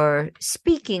or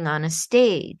speaking on a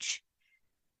stage,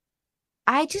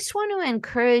 I just want to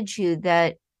encourage you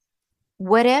that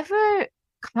whatever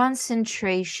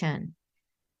concentration,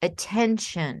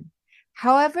 attention,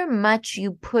 however much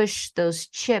you push those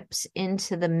chips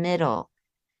into the middle,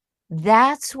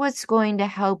 that's what's going to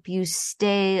help you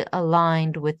stay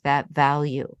aligned with that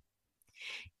value.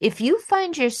 If you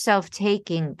find yourself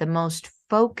taking the most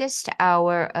focused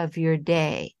hour of your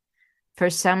day, for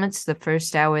some it's the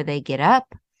first hour they get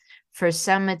up, for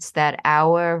some it's that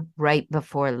hour right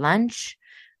before lunch,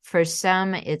 For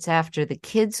some, it's after the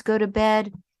kids go to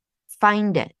bed.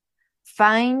 Find it.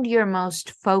 Find your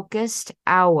most focused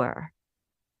hour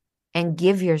and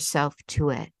give yourself to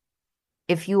it.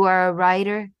 If you are a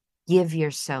writer, give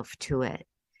yourself to it.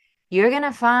 You're going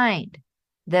to find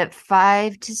that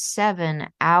 5 to 7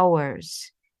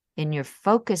 hours in your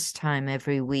focus time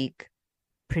every week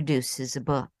produces a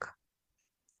book.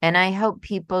 And I hope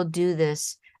people do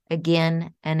this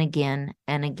again and again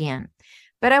and again.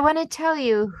 But I want to tell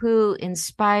you who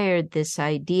inspired this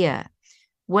idea.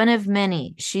 One of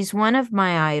many. She's one of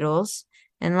my idols.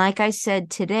 And like I said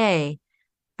today,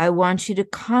 I want you to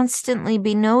constantly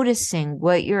be noticing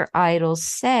what your idols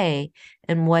say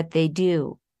and what they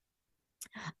do.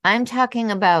 I'm talking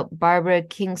about Barbara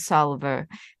Kingsolver,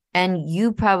 and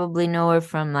you probably know her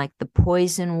from like the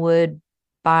Poisonwood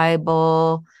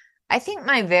Bible. I think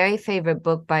my very favorite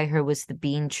book by her was The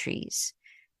Bean Trees.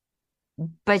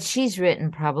 But she's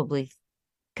written probably,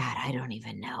 God, I don't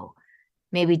even know,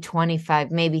 maybe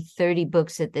 25, maybe 30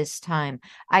 books at this time.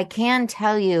 I can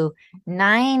tell you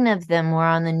 9 of them were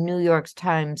on the New York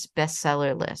Times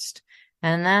bestseller list.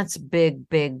 And that's big,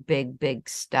 big, big, big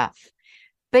stuff.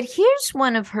 But here's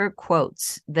one of her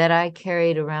quotes that I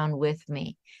carried around with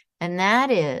me. And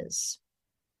that is,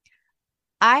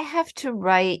 I have to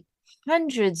write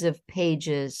hundreds of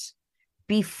pages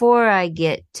before I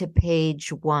get to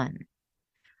page 1.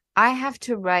 I have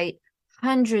to write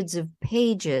hundreds of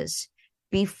pages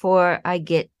before I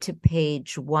get to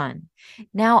page 1.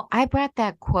 Now, I brought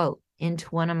that quote into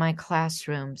one of my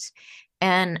classrooms,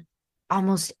 and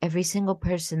almost every single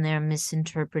person there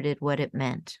misinterpreted what it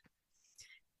meant.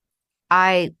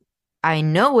 I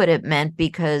know what it meant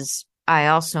because I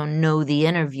also know the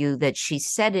interview that she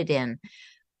said it in,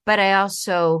 but I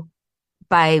also,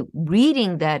 by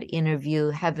reading that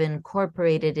interview, have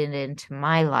incorporated it into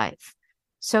my life.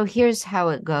 So here's how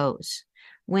it goes.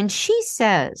 When she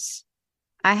says,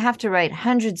 I have to write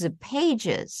hundreds of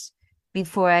pages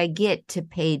before I get to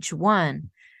page 1,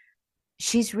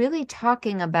 she's really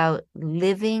talking about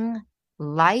living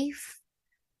life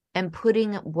and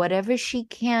putting whatever she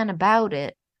can about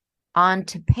it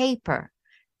onto paper,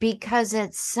 because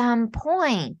at some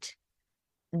point,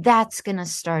 that's going to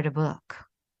start a book.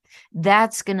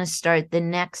 That's going to start the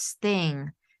next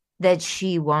thing that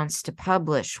she wants to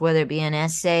publish, whether it be an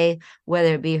essay,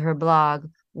 whether it be her blog,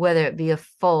 whether it be a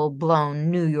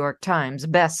full-blown New York Times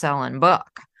best-selling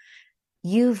book.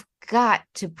 You've got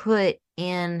to put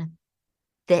in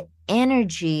the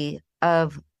energy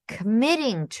of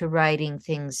committing to writing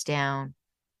things down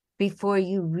before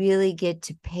you really get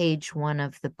to page 1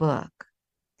 of the book.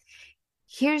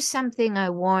 Here's something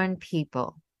I warn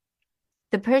people.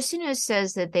 The person who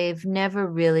says that they've never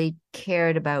really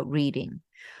cared about reading,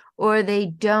 or they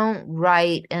don't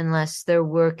write unless they're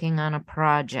working on a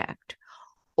project,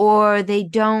 or they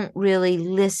don't really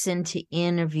listen to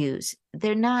interviews,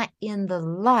 they're not in the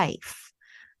life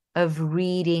of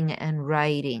reading and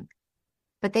writing,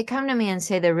 but they come to me and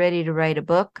say they're ready to write a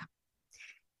book.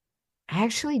 I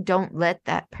actually don't let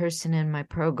that person in my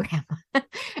program.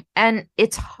 And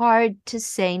it's hard to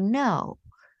say no.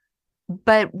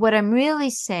 But what I'm really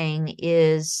saying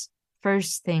is,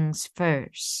 first things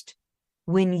first.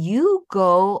 When you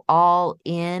go all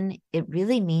in, it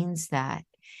really means that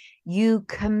you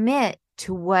commit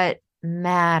to what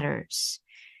matters.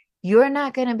 You're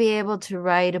not going to be able to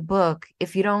write a book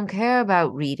if you don't care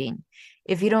about reading,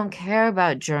 if you don't care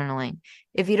about journaling,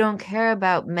 if you don't care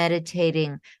about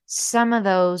meditating, some of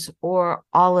those or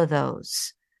all of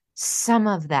those. Some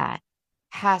of that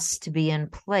has to be in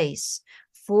place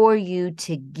for you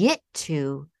to get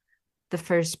to the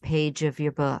first page of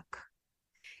your book.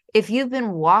 If you've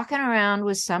been walking around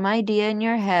with some idea in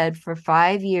your head for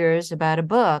 5 years about a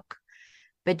book,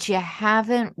 but you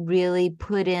haven't really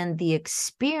put in the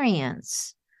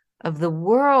experience of the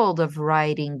world of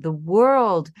writing, the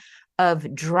world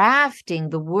of drafting,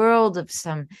 the world of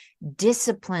some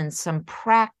discipline, some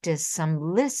practice, some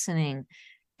listening,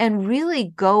 and really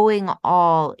going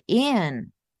all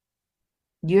in,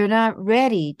 you're not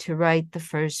ready to write the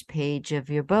first page of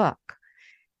your book.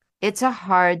 It's a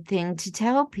hard thing to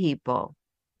tell people,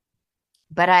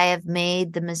 but I have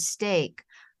made the mistake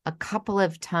a couple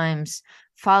of times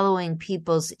following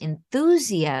people's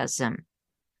enthusiasm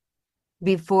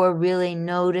before really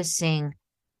noticing,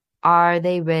 are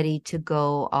they ready to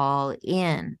go all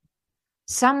in?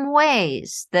 Some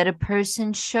ways that a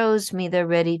person shows me they're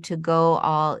ready to go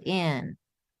all in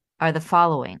are the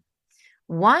following.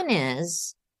 One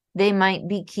is they might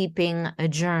be keeping a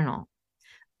journal.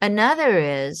 Another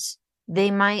is they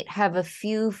might have a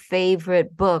few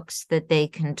favorite books that they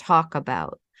can talk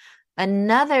about.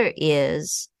 Another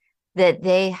is that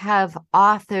they have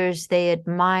authors they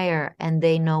admire and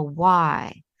they know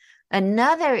why.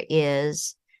 Another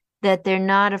is that they're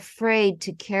not afraid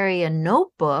to carry a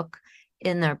notebook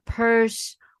in their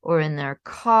purse or in their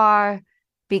car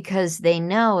because they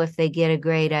know if they get a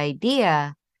great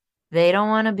idea, they don't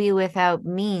want to be without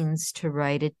means to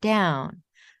write it down.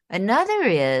 Another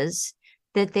is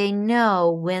that they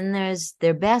know when there's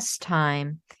their best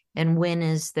time and when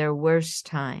is their worst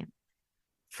time.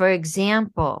 For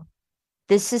example,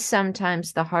 this is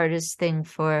sometimes the hardest thing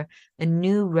for a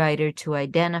new writer to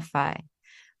identify.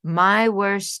 My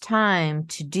worst time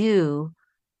to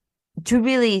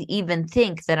really even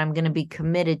think that I'm going to be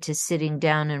committed to sitting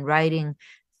down and writing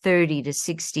 30 to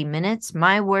 60 minutes,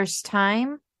 my worst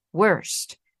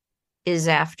is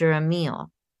after a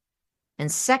meal.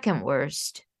 And second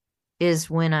worst is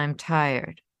when I'm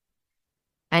tired.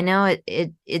 I know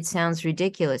it sounds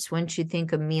ridiculous. Wouldn't you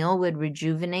think a meal would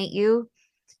rejuvenate you?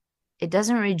 It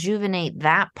doesn't rejuvenate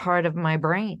that part of my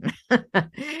brain.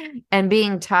 And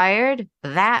being tired,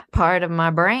 that part of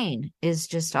my brain is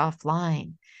just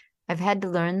offline. I've had to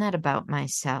learn that about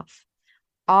myself.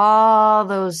 All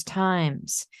those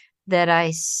times that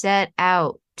I set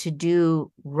out to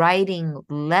do writing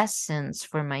lessons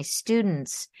for my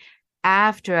students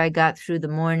after I got through the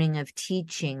morning of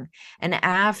teaching and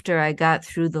after I got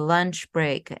through the lunch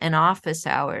break and office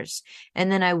hours,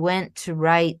 and then I went to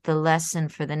write the lesson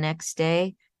for the next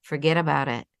day, forget about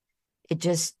it.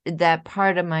 That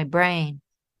part of my brain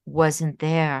wasn't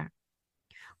there.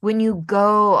 When you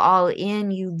go all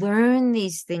in, you learn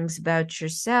these things about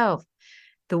yourself.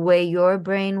 The way your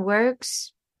brain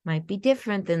works might be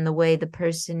different than the way the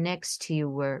person next to you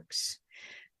works.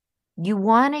 You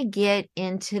want to get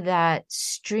into that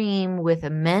stream with a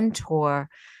mentor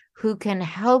who can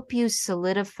help you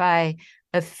solidify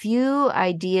a few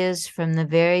ideas from the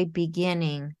very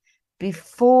beginning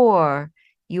before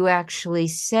you actually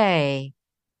say,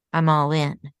 I'm all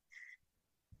in.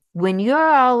 When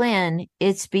you're all in,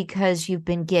 it's because you've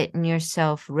been getting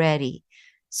yourself ready.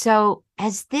 So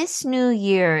as this new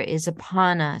year is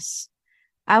upon us,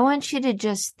 I want you to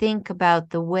just think about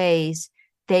the ways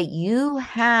that you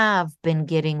have been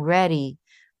getting ready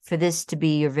for this to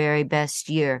be your very best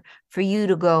year, for you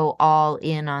to go all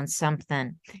in on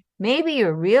something. Maybe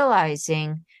you're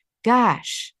realizing,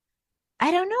 gosh,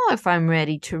 I don't know if I'm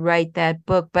ready to write that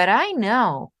book, but I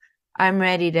know I'm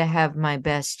ready to have my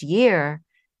best year.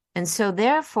 And so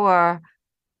therefore,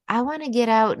 I want to get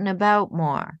out and about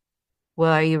more.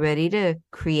 Well, are you ready to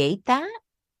create that?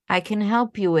 I can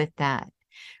help you with that.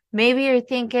 Maybe you're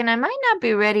thinking, I might not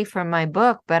be ready for my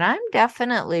book, but I'm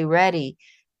definitely ready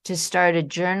to start a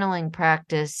journaling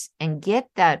practice and get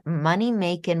that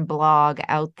money-making blog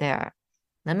out there.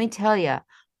 Let me tell you,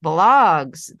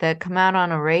 blogs that come out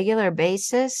on a regular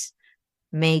basis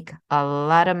make a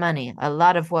lot of money, a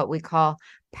lot of what we call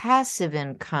passive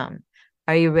income.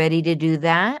 Are you ready to do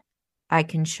that? I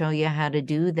can show you how to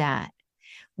do that.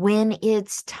 When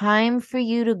it's time for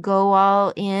you to go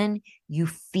all in, you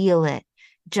feel it.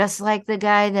 Just like the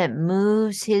guy that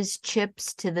moves his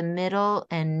chips to the middle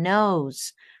and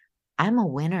knows, I'm a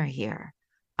winner here.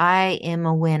 I am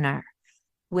a winner.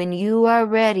 When you are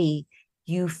ready,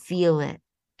 you feel it.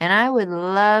 And I would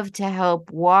love to help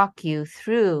walk you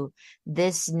through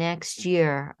this next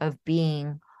year of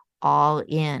being all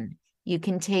in. You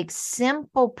can take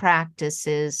simple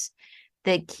practices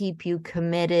that keep you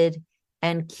committed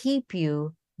and keep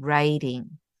you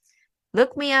writing.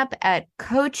 Look me up at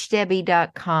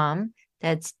CoachDebby.com.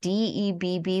 That's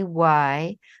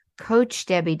DEBBY,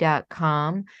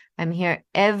 CoachDebby.com. I'm here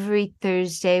every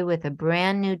Thursday with a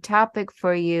brand new topic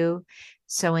for you.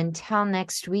 So until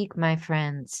next week, my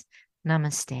friends,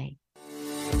 namaste.